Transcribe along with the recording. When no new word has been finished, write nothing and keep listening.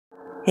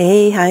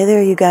Hi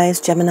there, you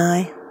guys,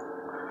 Gemini.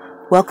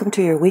 Welcome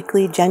to your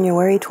weekly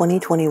January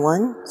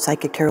 2021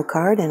 Psychic Tarot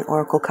card and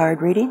Oracle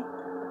card reading.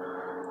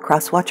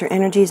 Cross-watcher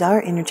energies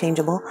are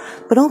interchangeable,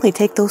 but only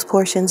take those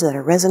portions that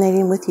are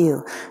resonating with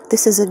you.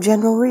 This is a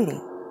general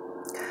reading.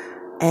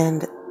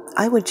 And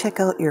I would check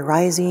out your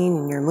rising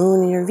and your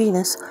moon and your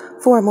Venus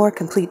for a more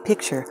complete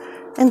picture.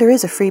 And there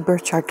is a free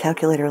birth chart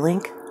calculator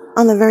link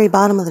on the very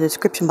bottom of the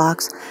description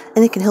box,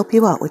 and it can help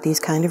you out with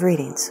these kind of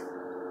readings.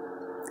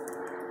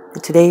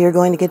 And today you're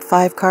going to get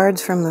 5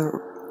 cards from the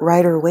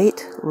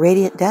Rider-Waite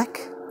Radiant deck,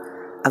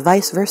 a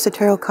ViceVersa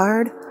Tarot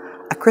card,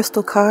 a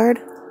crystal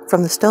card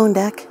from the Stone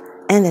deck,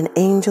 and an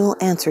Angel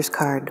Answers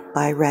card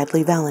by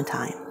Radleigh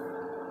Valentine.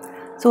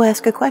 So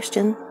ask a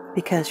question,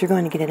 because you're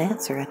going to get an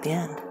answer at the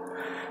end.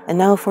 And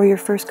now for your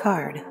first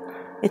card.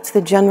 It's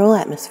the general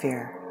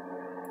atmosphere.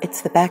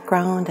 It's the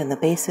background and the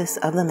basis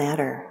of the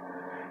matter.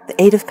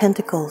 The 8 of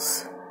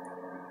Pentacles.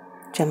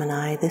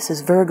 Gemini, this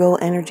is Virgo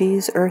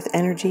energies, Earth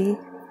energy.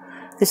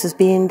 This is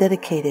being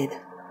dedicated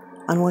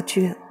on what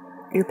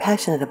you're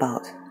passionate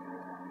about.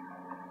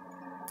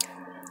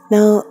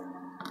 Now,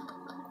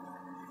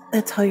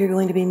 that's how you're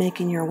going to be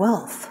making your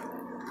wealth.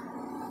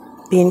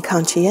 Being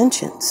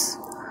conscientious.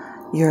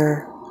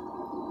 You're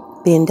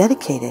being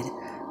dedicated.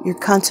 Your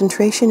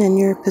concentration and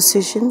your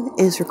precision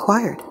is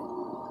required.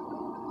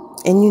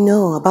 And you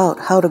know about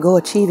how to go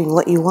achieving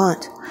what you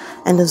want.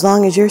 And as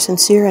long as you're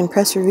sincere and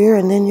persevere,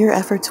 and then your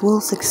efforts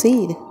will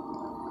succeed.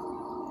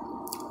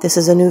 This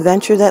is a new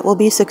venture that will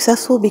be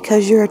successful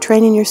because you are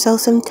training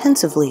yourself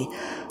intensively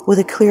with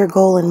a clear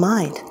goal in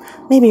mind.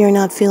 Maybe you're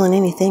not feeling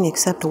anything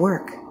except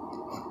work.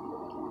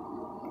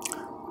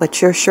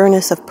 But your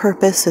sureness of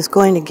purpose is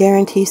going to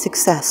guarantee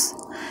success,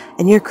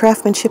 and your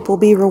craftsmanship will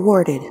be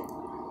rewarded,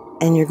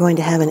 and you're going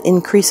to have an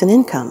increase in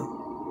income.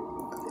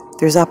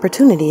 There's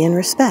opportunity and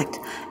respect,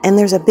 and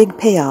there's a big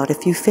payout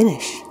if you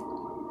finish.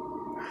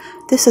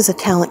 This is a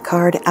talent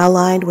card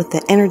allied with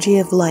the energy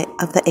of light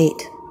of the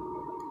 8.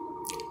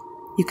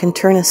 You can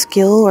turn a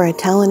skill or a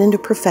talent into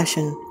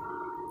profession,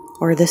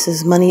 or this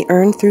is money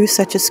earned through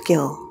such a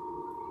skill.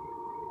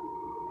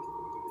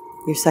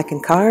 Your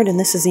second card, and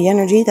this is the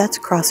energy that's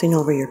crossing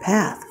over your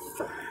path.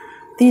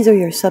 These are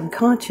your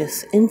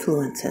subconscious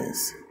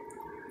influences.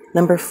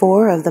 Number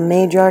 4 of the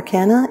Major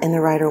Arcana in the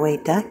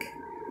Rider-Waite deck,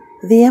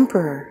 the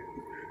Emperor.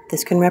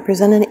 This can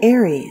represent an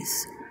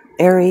Aries.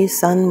 Aries,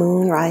 Sun,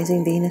 Moon,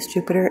 Rising, Venus,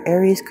 Jupiter.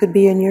 Aries could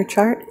be in your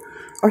chart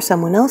or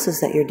someone else's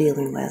that you're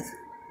dealing with.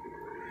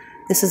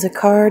 This is a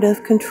card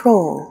of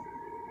control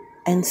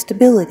and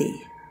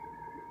stability.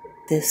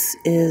 This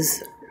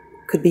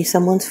could be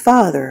someone's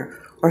father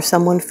or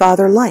someone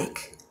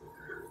father-like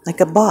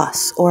a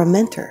boss or a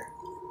mentor.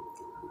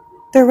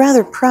 They're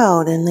rather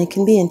proud, and they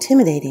can be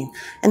intimidating,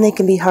 and they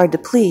can be hard to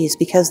please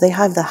because they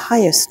have the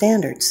highest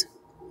standards.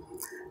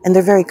 And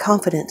they're very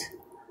confident.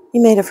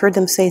 You may have heard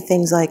them say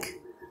things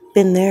like,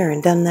 been there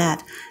and done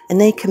that,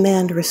 and they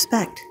command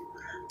respect.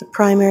 The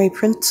primary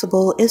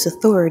principle is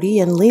authority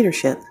and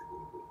leadership.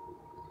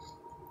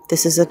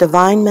 This is a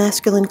divine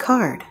masculine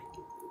card.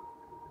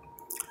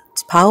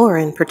 It's power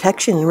and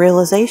protection and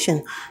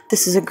realization.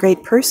 This is a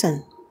great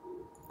person.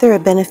 They're a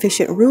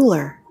beneficent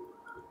ruler.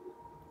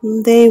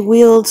 They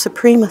wield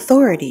supreme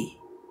authority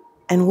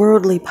and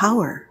worldly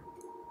power.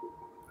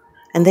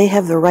 And they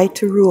have the right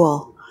to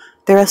rule.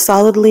 They're a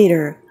solid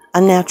leader,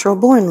 a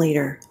natural-born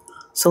leader.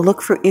 So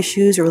look for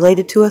issues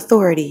related to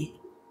authority.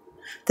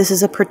 This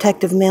is a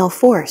protective male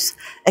force,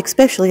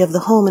 especially of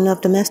the home and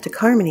of domestic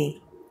harmony.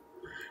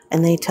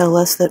 And they tell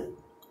us that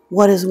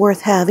what is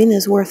worth having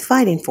is worth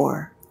fighting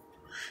for.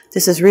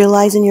 This is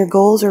realizing your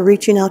goals or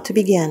reaching out to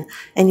begin,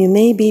 and you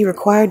may be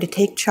required to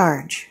take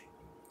charge.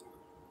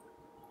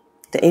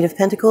 The 8 of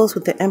Pentacles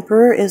with the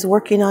Emperor is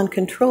working on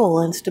control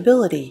and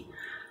stability.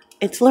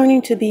 It's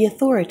learning to be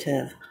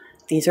authoritative.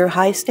 These are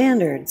high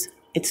standards.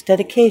 It's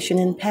dedication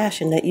and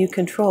passion that you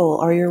control,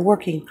 or you're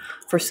working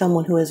for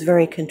someone who is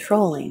very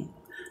controlling.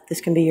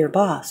 This can be your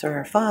boss or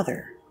a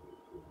father.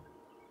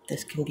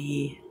 This can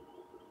be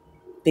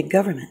big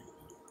government.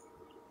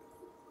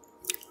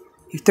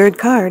 Your third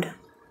card,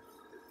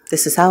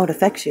 this is how it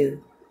affects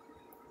you.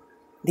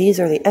 These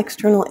are the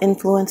external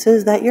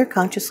influences that you're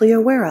consciously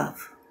aware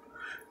of.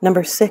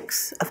 Number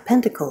 6 of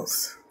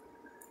Pentacles,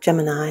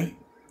 Gemini.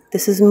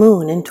 This is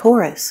Moon in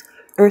Taurus,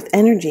 Earth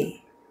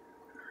energy.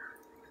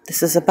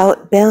 This is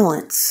about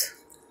balance.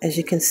 As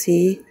you can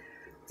see,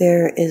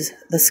 there is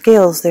the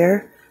scales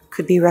there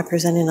could be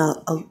representing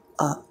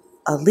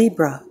a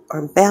Libra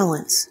or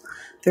balance.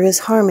 There is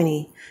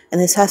harmony, and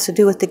this has to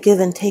do with the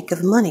give and take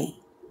of money.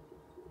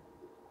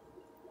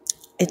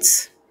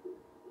 It's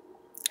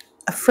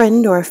a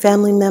friend or a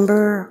family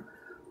member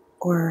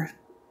or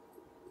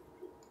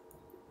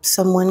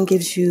someone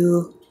gives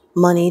you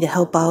money to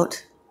help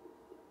out.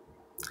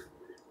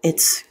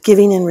 It's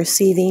giving and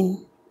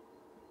receiving.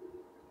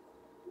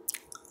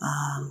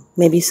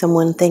 Maybe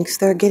someone thinks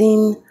they're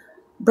getting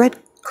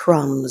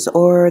breadcrumbs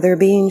or they're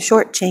being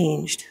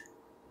shortchanged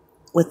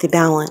with the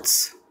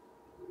balance.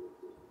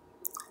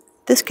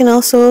 This can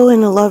also,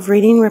 in a love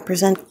reading,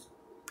 represent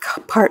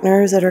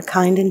partners that are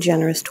kind and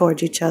generous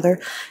towards each other.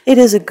 It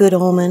is a good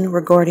omen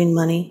regarding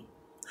money.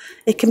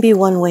 It can be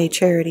one-way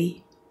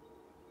charity.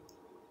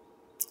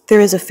 There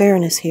is a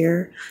fairness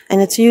here,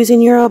 and it's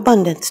using your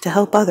abundance to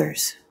help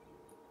others.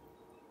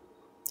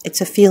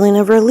 It's a feeling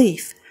of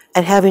relief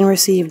at having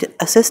received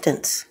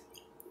assistance.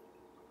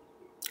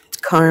 It's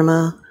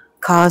karma,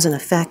 cause and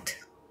effect.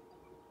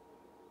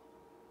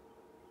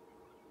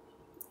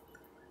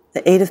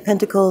 The Eight of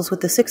Pentacles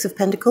with the Six of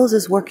Pentacles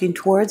is working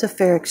towards a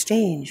fair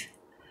exchange.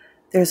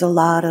 There's a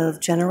lot of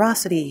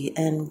generosity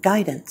and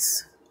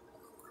guidance.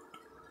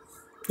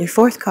 Your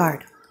fourth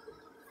card.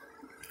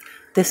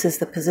 This is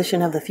the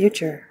position of the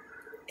future.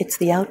 It's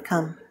the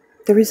outcome,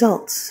 the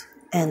results,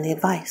 and the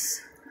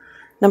advice.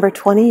 Number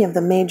 20 of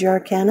the Major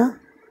Arcana,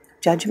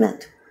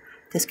 Judgment.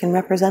 This can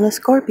represent a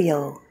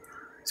Scorpio.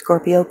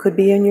 Scorpio could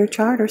be in your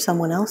chart or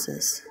someone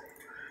else's.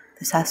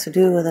 This has to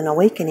do with an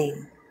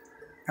awakening,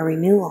 a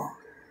renewal.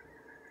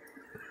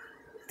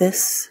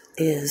 This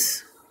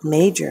is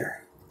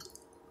major,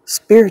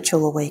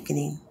 spiritual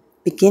awakening,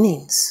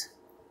 beginnings.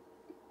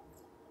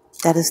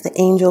 That is the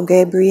angel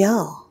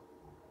Gabriel.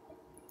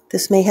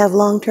 This may have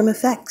long-term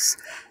effects.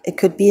 It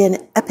could be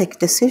an epic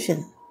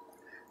decision.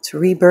 It's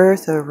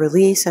rebirth, a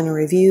release, and a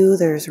review.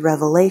 There's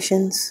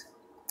revelations.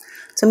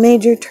 It's a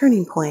major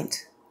turning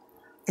point.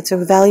 It's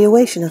an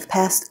evaluation of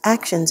past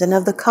actions and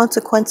of the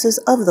consequences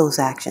of those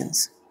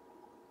actions.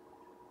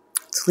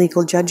 It's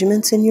legal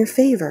judgments in your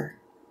favor.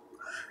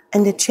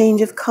 And a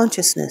change of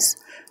consciousness,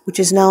 which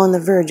is now on the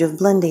verge of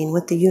blending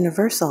with the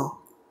universal.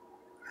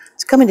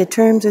 It's coming to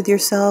terms with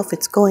yourself.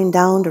 It's going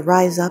down to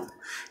rise up.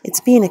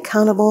 It's being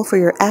accountable for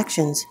your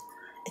actions.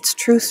 It's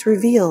truths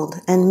revealed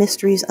and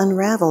mysteries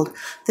unraveled.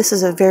 This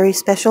is a very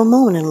special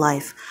moment in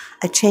life,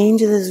 a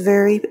change that is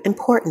very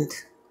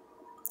important.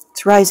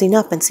 It's rising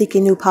up and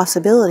seeking new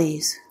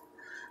possibilities.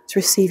 It's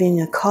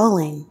receiving a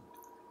calling,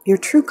 your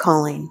true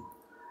calling.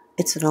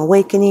 It's an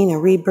awakening, a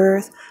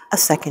rebirth, a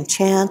second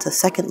chance, a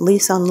second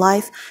lease on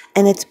life,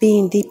 and it's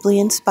being deeply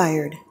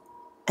inspired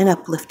and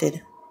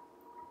uplifted.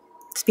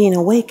 It's being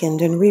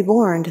awakened and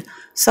reborn,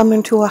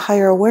 summoned to a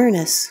higher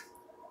awareness,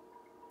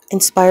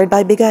 inspired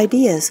by big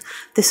ideas.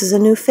 This is a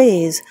new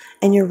phase,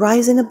 and you're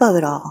rising above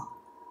it all.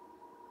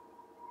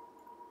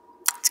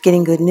 It's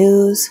getting good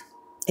news.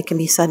 It can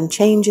be sudden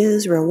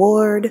changes,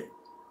 reward,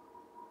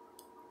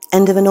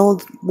 end of an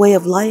old way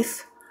of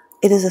life.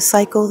 It is a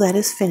cycle that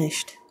is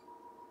finished.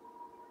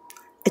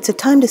 It's a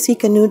time to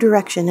seek a new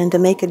direction and to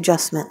make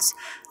adjustments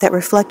that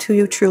reflect who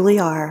you truly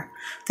are.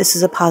 This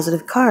is a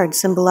positive card,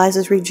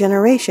 symbolizes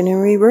regeneration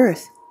and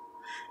rebirth.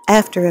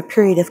 After a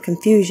period of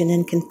confusion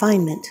and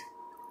confinement,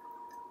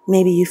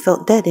 maybe you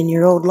felt dead in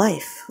your old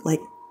life, like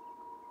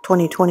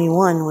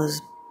 2021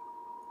 was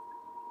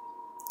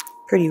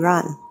pretty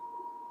rotten.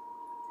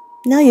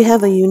 Now you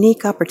have a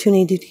unique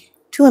opportunity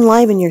to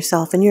enliven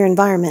yourself and your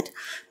environment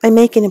by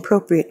making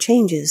appropriate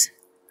changes.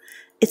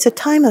 It's a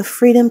time of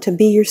freedom to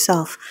be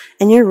yourself,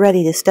 and you're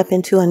ready to step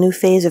into a new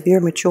phase of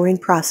your maturing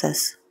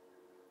process.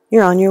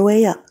 You're on your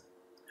way up,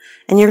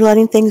 and you're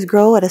letting things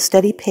grow at a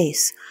steady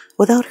pace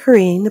without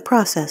hurrying the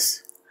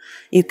process.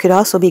 You could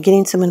also be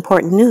getting some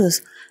important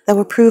news that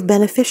will prove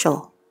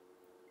beneficial.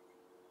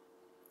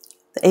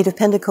 The Eight of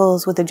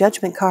Pentacles with the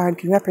Judgment card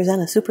can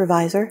represent a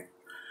supervisor.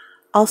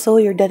 Also,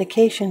 your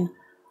dedication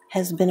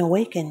has been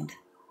awakened.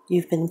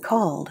 You've been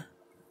called.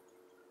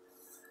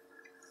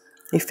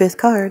 Your fifth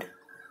card.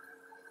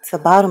 It's the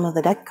bottom of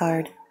the deck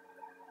card.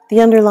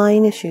 The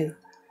underlying issue.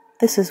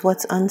 This is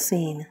what's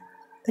unseen.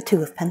 The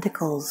Two of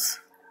Pentacles.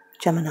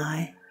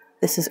 Gemini.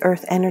 This is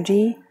Earth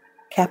energy.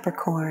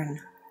 Capricorn.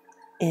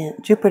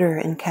 Jupiter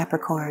in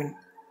Capricorn.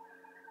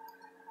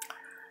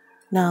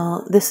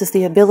 Now, this is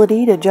the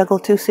ability to juggle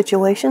two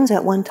situations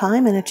at one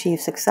time and achieve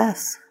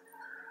success.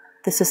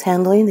 This is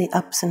handling the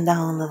ups and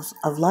downs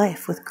of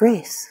life with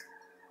grace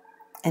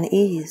and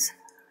ease,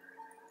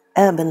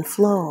 ebb and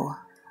flow.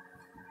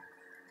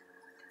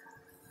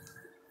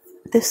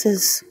 This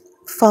is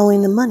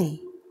following the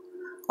money,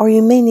 or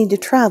you may need to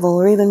travel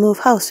or even move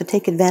house to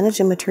take advantage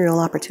of material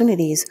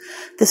opportunities.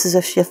 This is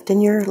a shift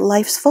in your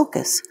life's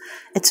focus.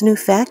 It's new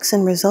facts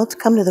and results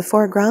come to the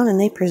foreground, and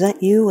they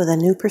present you with a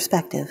new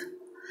perspective.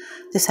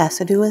 This has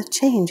to do with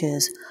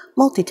changes,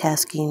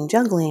 multitasking,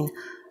 juggling.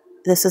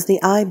 This is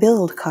the I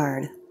Build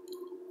card.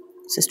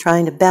 This is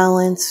trying to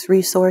balance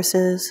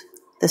resources.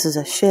 This is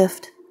a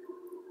shift.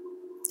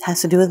 It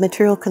has to do with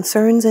material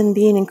concerns and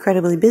being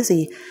incredibly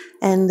busy.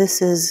 And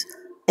this is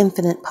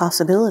infinite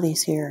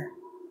possibilities here.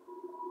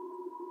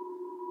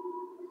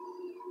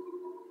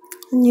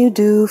 And you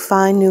do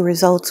find new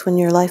results when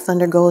your life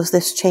undergoes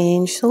this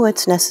change. So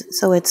it's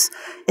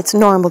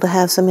normal to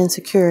have some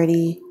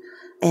insecurity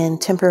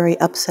and temporary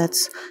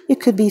upsets. You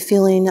could be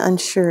feeling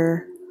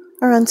unsure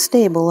or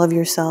unstable of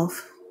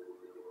yourself.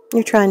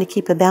 You're trying to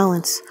keep a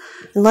balance.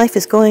 And life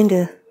is going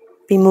to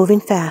be moving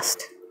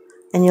fast.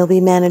 And you'll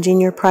be managing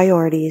your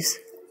priorities.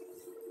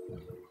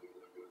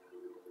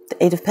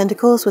 The Eight of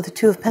Pentacles with the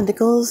Two of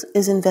Pentacles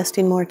is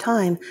investing more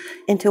time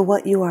into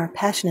what you are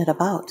passionate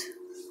about.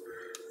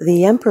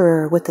 The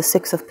Emperor with the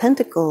Six of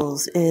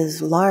Pentacles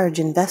is large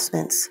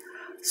investments,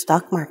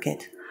 stock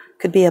market.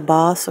 Could be a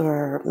boss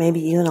or maybe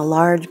even a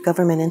large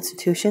government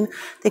institution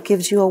that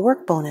gives you a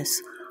work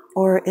bonus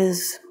or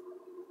is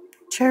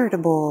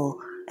charitable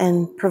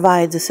and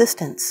provides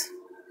assistance.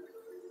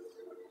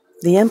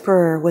 The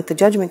Emperor with the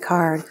Judgment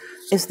card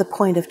is the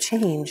point of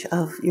change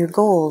of your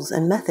goals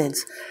and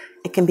methods.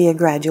 It can be a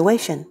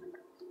graduation.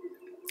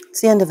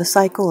 It's the end of a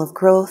cycle of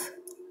growth,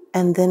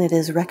 and then it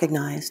is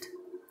recognized.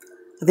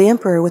 The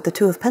Emperor with the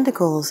Two of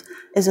Pentacles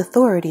is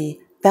authority,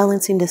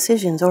 balancing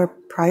decisions or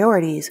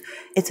priorities.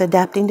 It's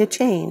adapting to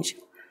change.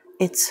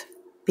 It's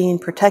being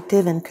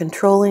protective and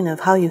controlling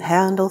of how you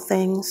handle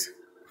things.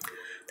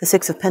 The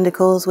Six of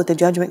Pentacles with the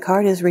Judgment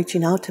card is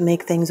reaching out to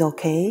make things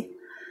okay.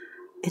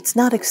 It's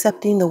not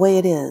accepting the way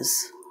it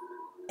is,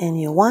 and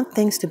you want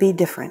things to be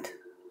different.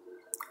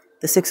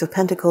 The Six of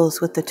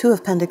Pentacles with the Two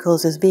of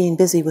Pentacles is being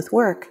busy with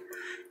work.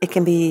 It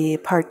can be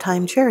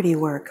part-time charity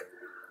work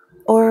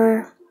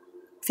or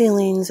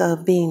feelings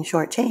of being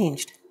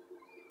shortchanged.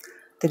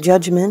 The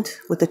Judgment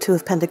with the Two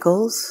of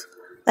Pentacles,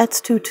 that's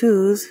two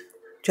twos.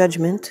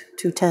 Judgment,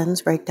 two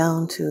tens break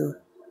down to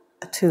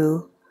a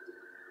two.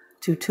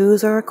 Two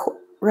twos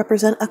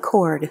represent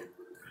accord.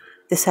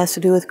 This has to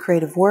do with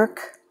creative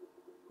work.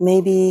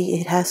 Maybe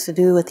it has to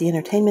do with the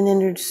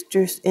entertainment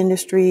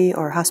industry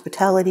or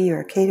hospitality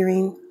or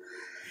catering.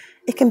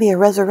 It can be a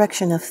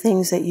resurrection of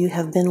things that you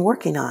have been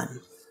working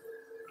on.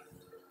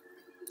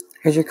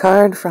 Here's your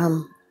card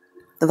from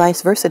the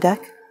ViceVersa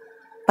deck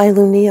by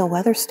Lunaea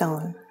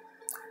Weatherstone.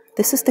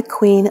 This is the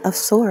Queen of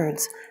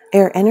Swords,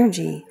 air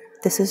energy.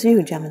 This is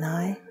you,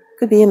 Gemini.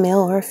 Could be a male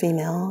or a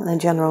female in a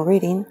general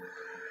reading.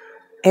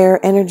 Air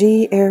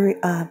energy,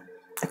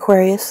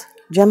 Aquarius,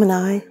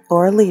 Gemini,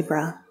 or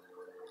Libra.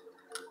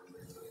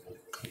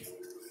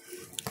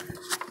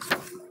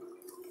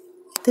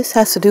 This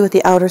has to do with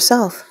the outer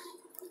self.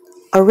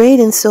 Arrayed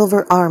in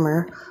silver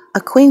armor, a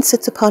queen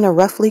sits upon a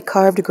roughly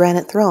carved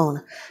granite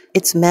throne.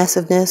 Its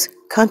massiveness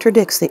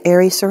contradicts the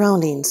airy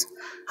surroundings.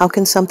 How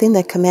can something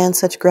that commands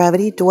such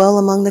gravity dwell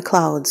among the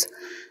clouds?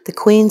 The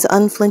queen's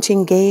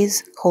unflinching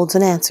gaze holds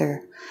an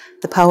answer.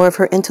 The power of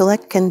her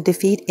intellect can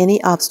defeat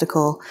any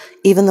obstacle,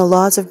 even the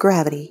laws of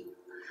gravity.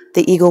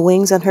 The eagle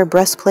wings on her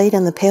breastplate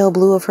and the pale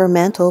blue of her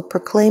mantle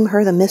proclaim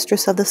her the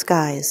mistress of the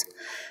skies.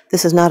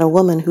 This is not a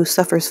woman who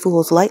suffers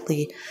fools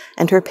lightly,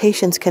 and her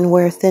patience can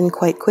wear thin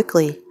quite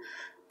quickly.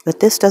 But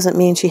this doesn't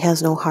mean she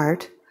has no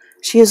heart.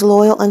 She is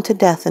loyal unto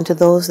death and to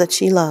those that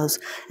she loves,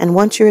 and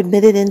once you're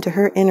admitted into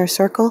her inner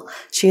circle,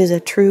 she is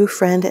a true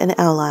friend and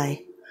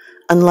ally.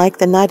 Unlike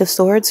the Knight of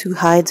Swords who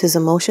hides his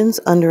emotions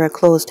under a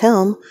closed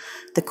helm,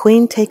 the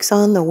Queen takes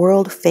on the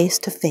world face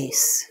to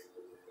face.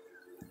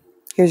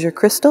 Here's your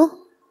crystal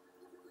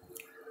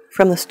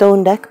from the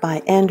Stone deck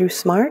by Andrew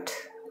Smart,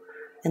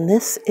 and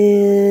this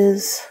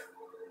is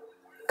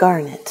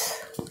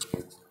Garnet.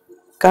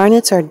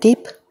 Garnets are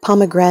deep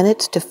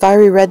pomegranates to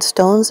fiery red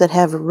stones that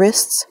have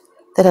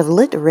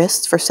lit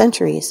wrists for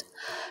centuries.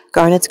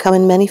 Garnets come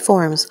in many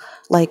forms,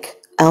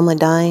 like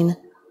almandine,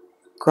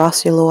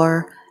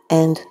 grossulor,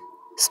 and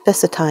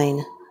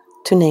spessartine,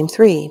 to name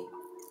three.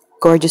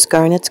 Gorgeous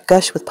garnets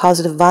gush with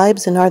positive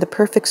vibes and are the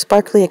perfect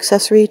sparkly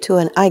accessory to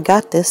an I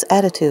got this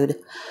attitude.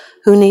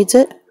 Who needs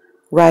it?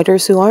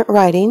 Writers who aren't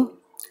writing,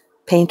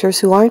 painters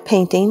who aren't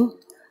painting,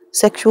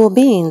 sexual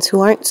beings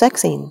who aren't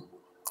sexing.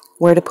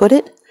 Where to put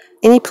it?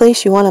 Any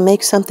place you want to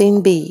make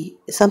something be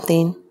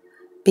something,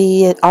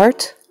 be it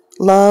art,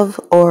 love,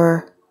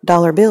 or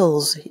dollar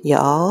bills,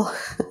 y'all.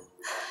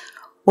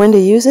 When to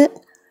use it?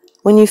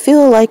 When you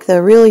feel like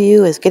the real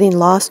you is getting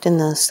lost in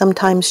the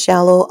sometimes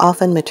shallow,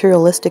 often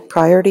materialistic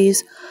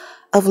priorities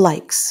of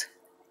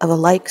a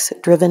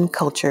likes-driven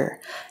culture.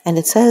 And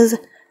it says,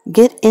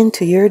 get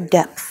into your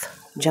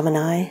depth,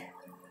 Gemini.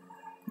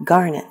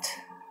 Garnet.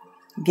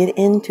 Get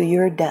into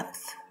your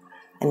depth.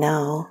 And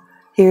now,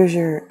 here's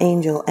your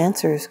Angel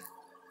Answers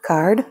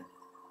card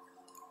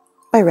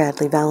by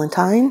Radleigh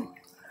Valentine.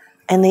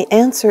 And the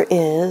answer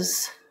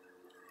is,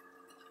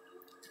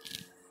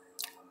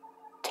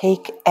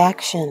 take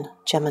action,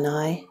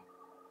 Gemini.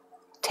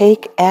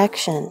 Take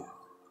action.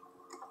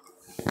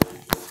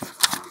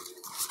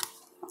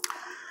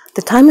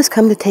 The time has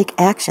come to take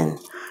action.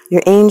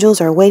 Your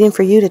angels are waiting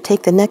for you to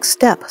take the next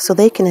step so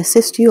they can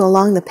assist you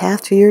along the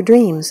path to your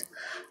dreams.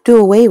 Do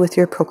away with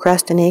your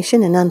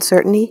procrastination and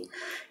uncertainty.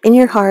 In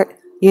your heart,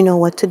 you know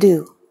what to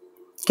do.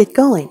 Get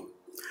going.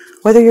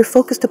 Whether you're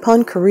focused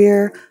upon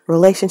career,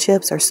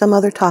 relationships, or some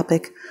other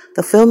topic,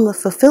 the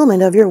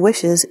fulfillment of your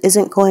wishes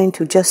isn't going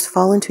to just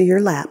fall into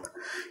your lap.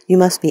 You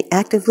must be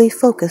actively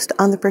focused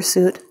on the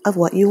pursuit of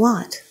what you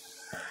want.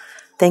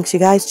 Thanks, you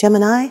guys,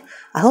 Gemini.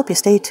 I hope you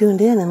stay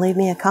tuned in and leave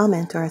me a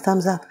comment or a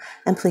thumbs up,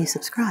 and please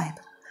subscribe.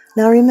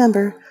 Now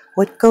remember,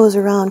 what goes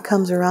around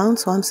comes around,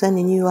 so I'm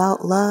sending you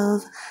out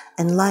love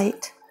and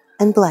light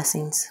and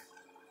blessings.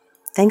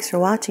 Thanks for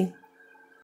watching.